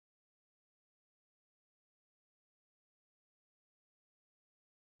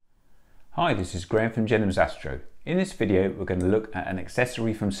Hi, this is Graham from Astro. In this video we're going to look at an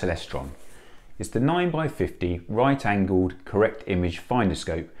accessory from Celestron. It's the 9x50 right-angled correct image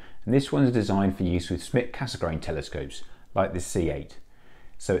Finderscope, and this one's designed for use with Schmidt Cassegrain telescopes like this C8.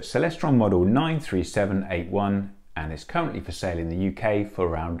 So it's Celestron model 93781 and it's currently for sale in the UK for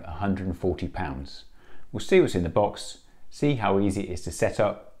around £140. We'll see what's in the box, see how easy it is to set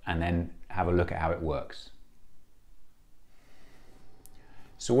up, and then have a look at how it works.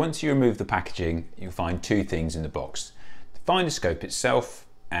 So once you remove the packaging, you'll find two things in the box: the Finderscope itself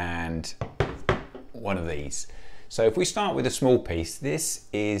and one of these. So if we start with a small piece, this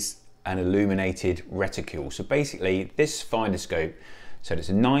is an illuminated reticule. So basically this Finderscope, so it's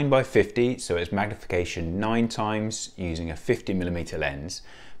a 9x50, so it's magnification 9 times using a 50mm lens.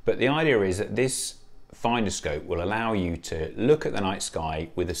 But the idea is that this Finderscope will allow you to look at the night sky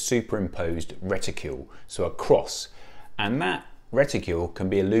with a superimposed reticule, so a cross, and that reticule can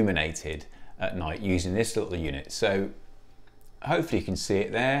be illuminated at night using this little unit. So hopefully you can see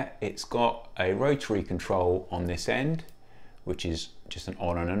it there. It's got a rotary control on this end, which is just an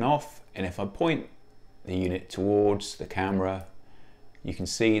on and an off, and if I point the unit towards the camera, you can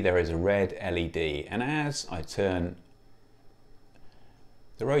see there is a red LED, and as I turn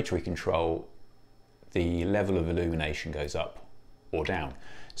the rotary control, the level of illumination goes up or down.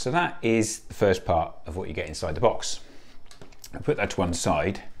 So that is the first part of what you get inside the box. I'll put that to one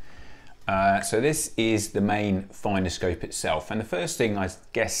side. So this is the main Finderscope itself, and the first thing I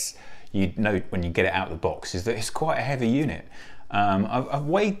guess you'd note when you get it out of the box is that it's quite a heavy unit. I've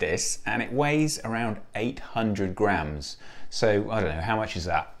weighed this and it weighs around 800 grams. So I don't know, how much is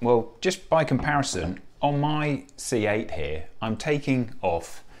that? Well, just by comparison, on my C8 here, I'm taking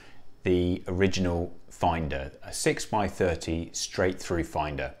off the original finder, a 6x30 straight through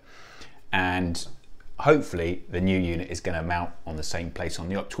finder, and hopefully the new unit is going to mount on the same place on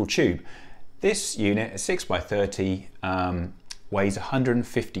the optical tube. This unit, a 6x30, weighs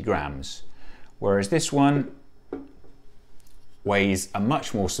 150 grams, whereas this one weighs a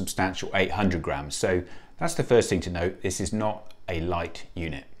much more substantial 800 grams. So that's the first thing to note. This is not a light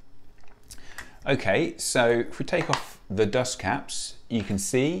unit. Okay, so if we take off the dust caps, you can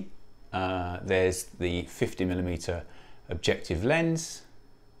see there's the 50mm objective lens.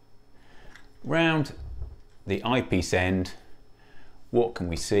 Round the eyepiece end, what can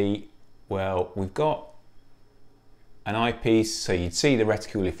we see? Well, we've got an eyepiece, so you'd see the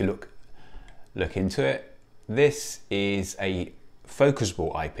reticule if you look into it. This is a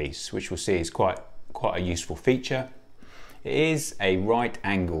focusable eyepiece, which we'll see is quite a useful feature. It is a right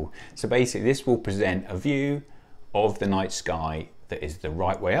angle, so basically this will present a view of the night sky that is the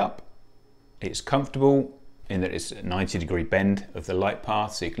right way up. It's comfortable in that it's a 90-degree bend of the light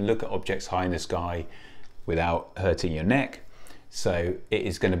path, so you can look at objects high in the sky without hurting your neck. So it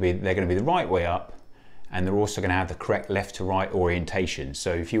is going to be, they're going to be the right way up, and they're also going to have the correct left to right orientation.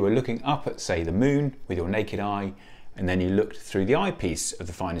 So if you were looking up at, say, the moon with your naked eye, and then you looked through the eyepiece of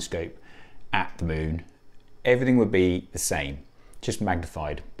the Finderscope at the moon, everything would be the same, just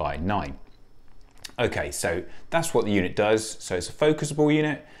magnified by 9. Okay, so that's what the unit does. So it's a focusable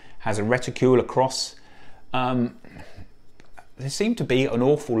unit, has a reticule across. There seem to be an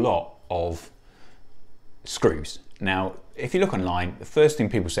awful lot of screws. Now, if you look online, the first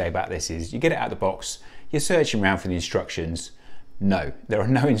thing people say about this is you get it out of the box, you're searching around for the instructions. No, there are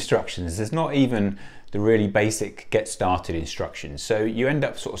no instructions. There's not even the really basic get started instructions. So you end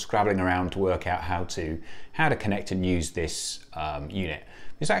up sort of scrabbling around to work out how to connect and use this unit.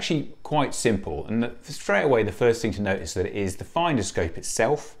 It's actually quite simple, and straight away the first thing to notice is that it is the Finderscope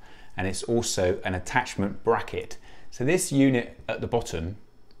itself, and it's also an attachment bracket. So this unit at the bottom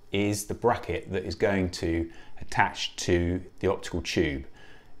is the bracket that is going to attach to the optical tube.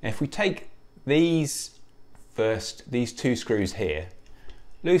 And if we take these two screws here,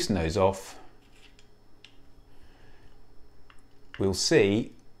 loosen those off, we'll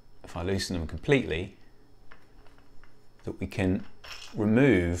see, if I loosen them completely, that we can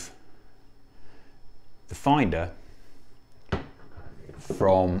remove the finder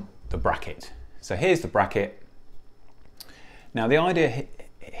from the bracket. So here's the bracket. Now the idea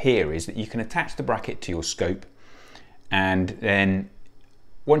here is that you can attach the bracket to your scope, and then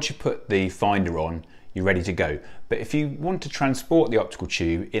once you put the finder on, you're ready to go. But if you want to transport the optical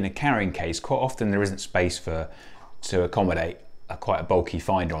tube in a carrying case, quite often there isn't space to accommodate quite a bulky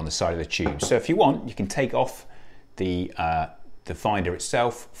finder on the side of the tube. So if you want, you can take off the finder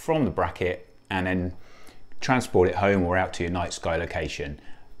itself from the bracket and then transport it home or out to your night sky location.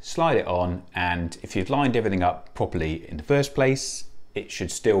 Slide it on, and if you've lined everything up properly in the first place, it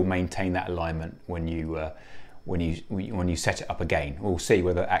should still maintain that alignment when you when you set it up again. We'll see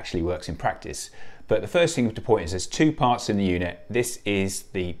whether it actually works in practice. But the first thing to point is there's two parts in the unit. This is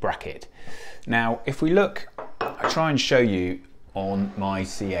the bracket. Now, if we look, I try and show you on my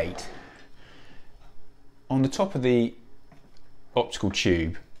C8. On the top of the optical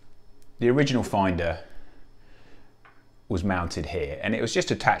tube, the original finder was mounted here, and it was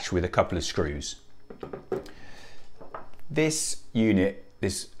just attached with a couple of screws. This unit,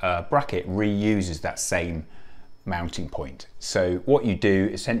 this bracket, reuses that same mounting point. So what you do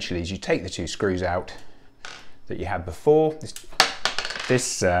essentially is you take the two screws out that you had before.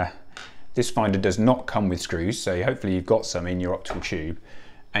 This finder does not come with screws, so hopefully you've got some in your optical tube,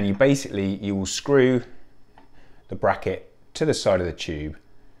 and you will screw the bracket to the side of the tube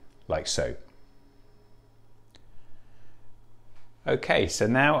like so. Okay, so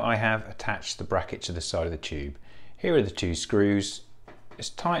now I have attached the bracket to the side of the tube. Here are the two screws. It's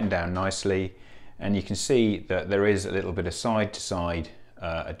tightened down nicely, and you can see that there is a little bit of side-to-side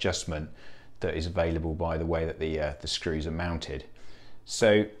adjustment that is available by the way that the screws are mounted.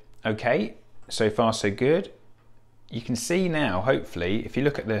 So, okay, so far so good. You can see now, hopefully, if you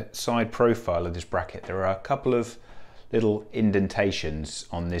look at the side profile of this bracket, there are a couple of little indentations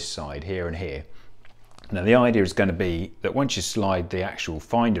on this side, here and here. Now the idea is going to be that once you slide the actual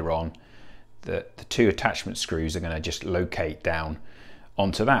finder on, the two attachment screws are going to just locate down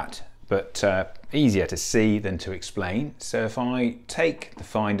onto that. But easier to see than to explain. So if I take the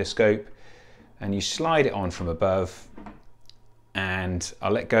Finderscope and you slide it on from above, and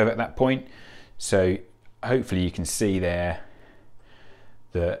I'll let go of it at that point. So hopefully you can see there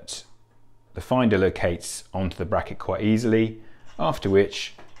that the finder locates onto the bracket quite easily, after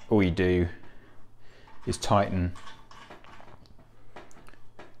which all you do is tighten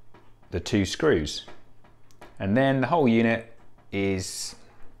the two screws, and then the whole unit is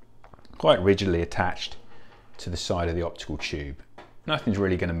quite rigidly attached to the side of the optical tube. Nothing's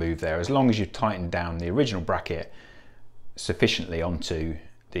really going to move there as long as you've tightened down the original bracket sufficiently onto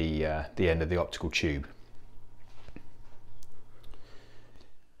the end of the optical tube.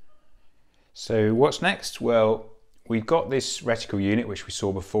 So what's next? Well, we've got this reticle unit which we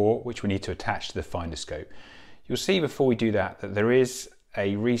saw before, which we need to attach to the Finderscope. You'll see before we do that there is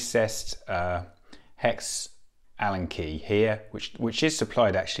a recessed hex Allen key here, which is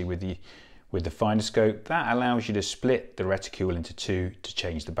supplied actually with the Finderscope. That allows you to split the reticule into two to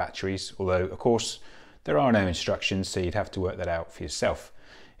change the batteries, although of course there are no instructions, so you'd have to work that out for yourself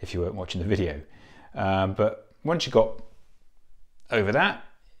if you weren't watching the video. But once you got over that,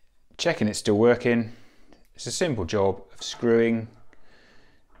 checking it's still working, it's a simple job of screwing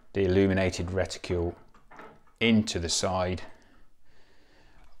the illuminated reticule into the side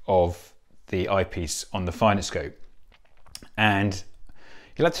of the eyepiece on the Finderscope. And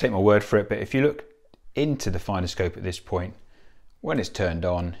you'll have to take my word for it, but if you look into the Finderscope at this point, when it's turned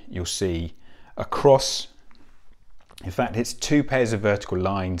on, you'll see a cross. In fact, it's two pairs of vertical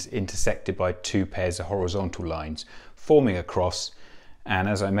lines intersected by two pairs of horizontal lines, forming a cross. And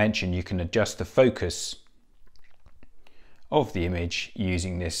as I mentioned, you can adjust the focus of the image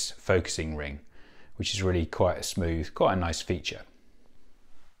using this focusing ring, which is really quite a smooth, quite a nice feature.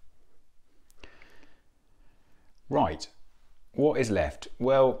 Right, what is left?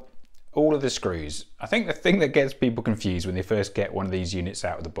 Well, all of the screws. I think the thing that gets people confused when they first get one of these units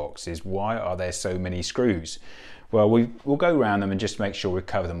out of the box is, why are there so many screws? Well, we'll go around them and just make sure we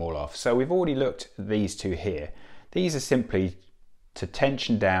cover them all off. So we've already looked at these two here. These are simply to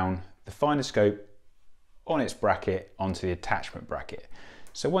tension down the Finderscope on its bracket onto the attachment bracket.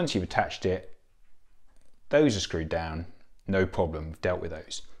 So once you've attached it, those are screwed down, no problem, we've dealt with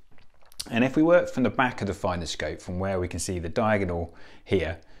those. And if we work from the back of the Finderscope, from where we can see the diagonal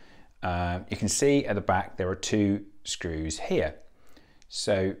here, you can see at the back there are two screws here.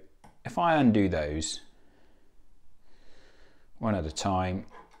 So if I undo those one at a time,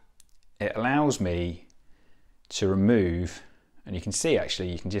 it allows me to remove, and you can see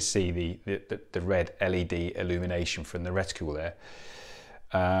actually, you can just see the red LED illumination from the reticle there.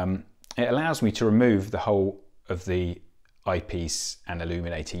 It allows me to remove the whole of the eyepiece and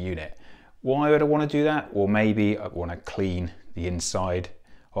illuminator unit. Why would I want to do that? Well, maybe I want to clean the inside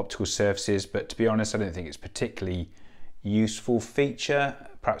optical surfaces, but to be honest, I don't think it's a particularly useful feature.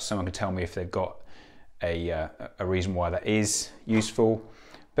 Perhaps someone could tell me if they've got a reason why that is useful.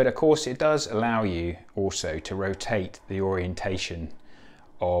 But of course, it does allow you also to rotate the orientation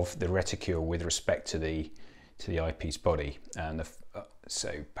of the reticule with respect to the eyepiece body, and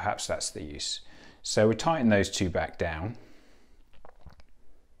so perhaps that's the use. So we tighten those two back down,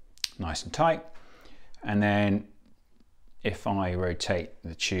 nice and tight, and then if I rotate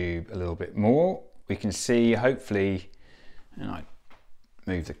the tube a little bit more, we can see, hopefully, and I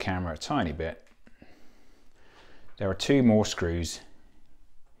move the camera a tiny bit, there are 2 more screws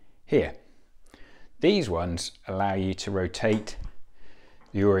here. These ones allow you to rotate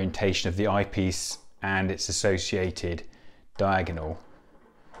the orientation of the eyepiece and its associated diagonal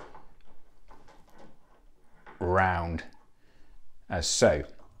round as so.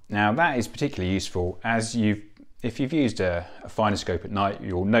 Now that is particularly useful as if you've used a Finderscope at night,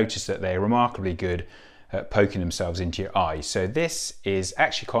 you'll notice that they're remarkably good at poking themselves into your eye. So this is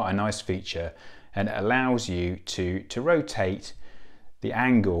actually quite a nice feature, and it allows you to rotate the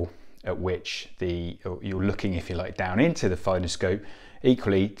angle at which you're looking, if you like, down into the Finderscope,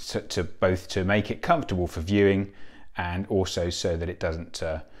 equally to both to make it comfortable for viewing and also so that it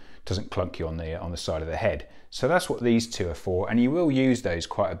doesn't clunk you on the side of the head. So that's what these 2 are for, and you will use those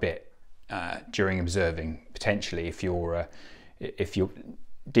quite a bit during observing, potentially if you're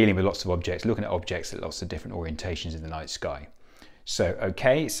dealing with lots of objects, looking at objects at lots of different orientations in the night sky. So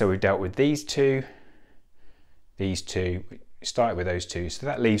okay, so we've dealt with these 2, we started with those 2, so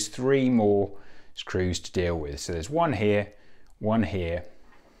that leaves 3 more screws to deal with. So there's one here,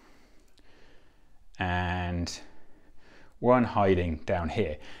 and one hiding down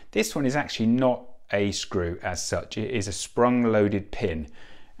here. This one is actually not a screw as such, it is a sprung loaded pin.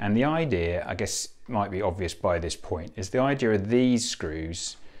 And the idea, I guess might be obvious by this point, is the idea of these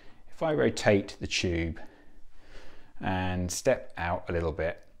screws, if I rotate the tube and step out a little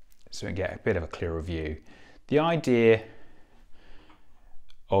bit so we get a bit of a clearer view, the idea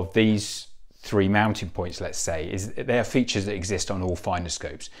of these 3 mounting points, let's say, is they are features that exist on all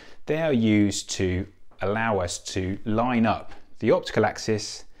Finderscopes. They are used to allow us to line up the optical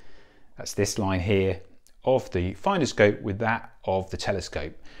axis, that's this line here, of the Finderscope with that of the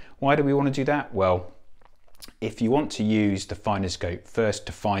telescope. Why do we want to do that? Well, if you want to use the Finderscope first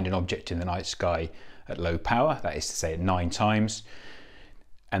to find an object in the night sky at low power, that is to say at 9 times,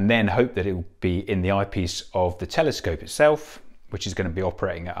 and then hope that it will be in the eyepiece of the telescope itself, which is going to be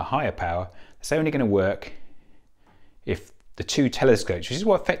operating at a higher power, it's only going to work if the 2 telescopes, which is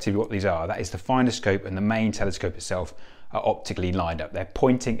effectively what these are, that is the Finderscope and the main telescope itself, are optically lined up. They're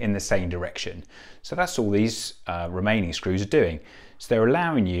pointing in the same direction. So that's all these remaining screws are doing. So they're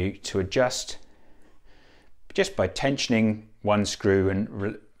allowing you to adjust just by tensioning one screw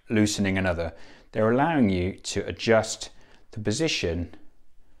and loosening another. They're allowing you to adjust the position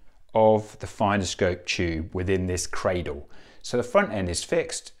of the Finderscope tube within this cradle. So the front end is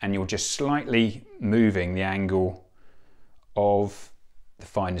fixed and you're just slightly moving the angle of the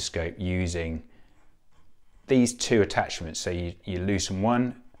Finderscope using these 2 attachments. So you loosen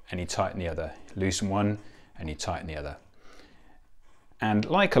one and you tighten the other, loosen one and you tighten the other. And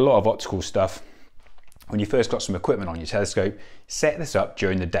like a lot of optical stuff, when you first got some equipment on your telescope, set this up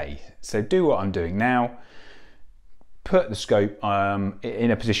during the day. So do what I'm doing now, put the scope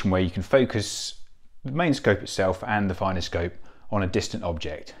in a position where you can focus the main scope itself and the Finderscope on a distant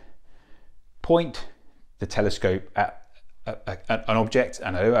object. Point the telescope at an object,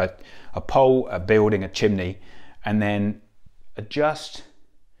 I know, a pole, a building, a chimney, and then adjust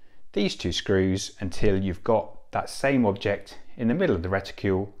these 2 screws until you've got that same object in the middle of the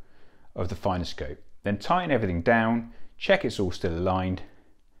reticule of the Finderscope. Then tighten everything down, check it's all still aligned,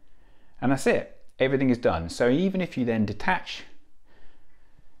 and that's it. Everything is done. So even if you then detach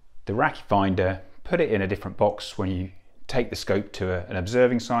the RACI finder, put it in a different box when you take the scope to an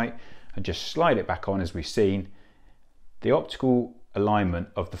observing site and just slide it back on as we've seen, the optical alignment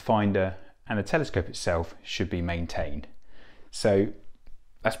of the finder and the telescope itself should be maintained. So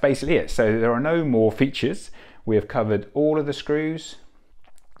that's basically it. So there are no more features. We have covered all of the screws.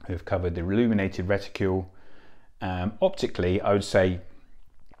 We've covered the illuminated reticule. Optically, I would say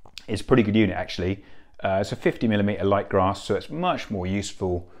it's a pretty good unit actually. It's a 50mm light glass, so it's much more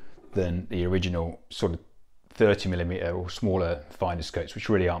useful than the original sort of 30mm or smaller Finderscopes, which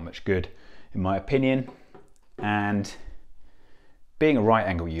really aren't much good in my opinion. And being a right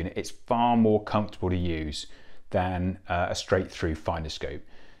angle unit, it's far more comfortable to use than a straight through Finderscope.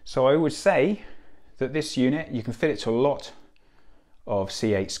 So I would say that this unit, you can fit it to a lot of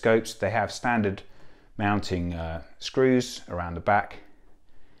C8 scopes. They have standard mounting screws around the back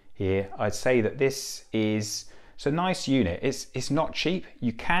here. I'd say that this is a nice unit. It's not cheap.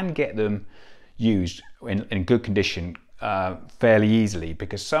 You can get them used in good condition fairly easily,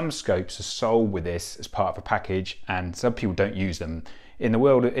 because some scopes are sold with this as part of a package and some people don't use them. In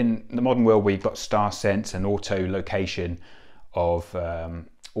the modern world, we've got star sense and auto location of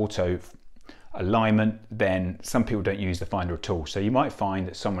auto alignment, then some people don't use the finder at all. So you might find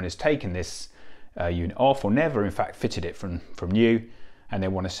that someone has taken this unit off or never in fact fitted it from new, and they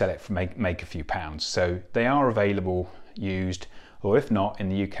want to sell it for make a few pounds. So they are available used, or if not in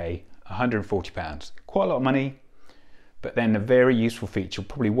the UK, £140. Quite a lot of money, but then a very useful feature,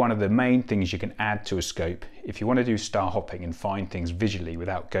 probably one of the main things you can add to a scope. If you want to do star hopping and find things visually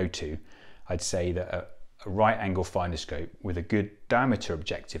without go-to, I'd say that a right angle finder scope with a good diameter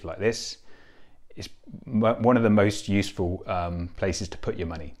objective like this is one of the most useful places to put your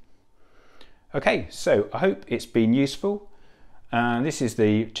money. Okay, so I hope it's been useful. This is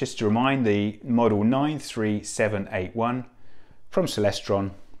just to remind, the model 93781 from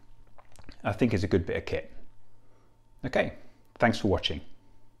Celestron. I think is a good bit of kit. Okay, thanks for watching.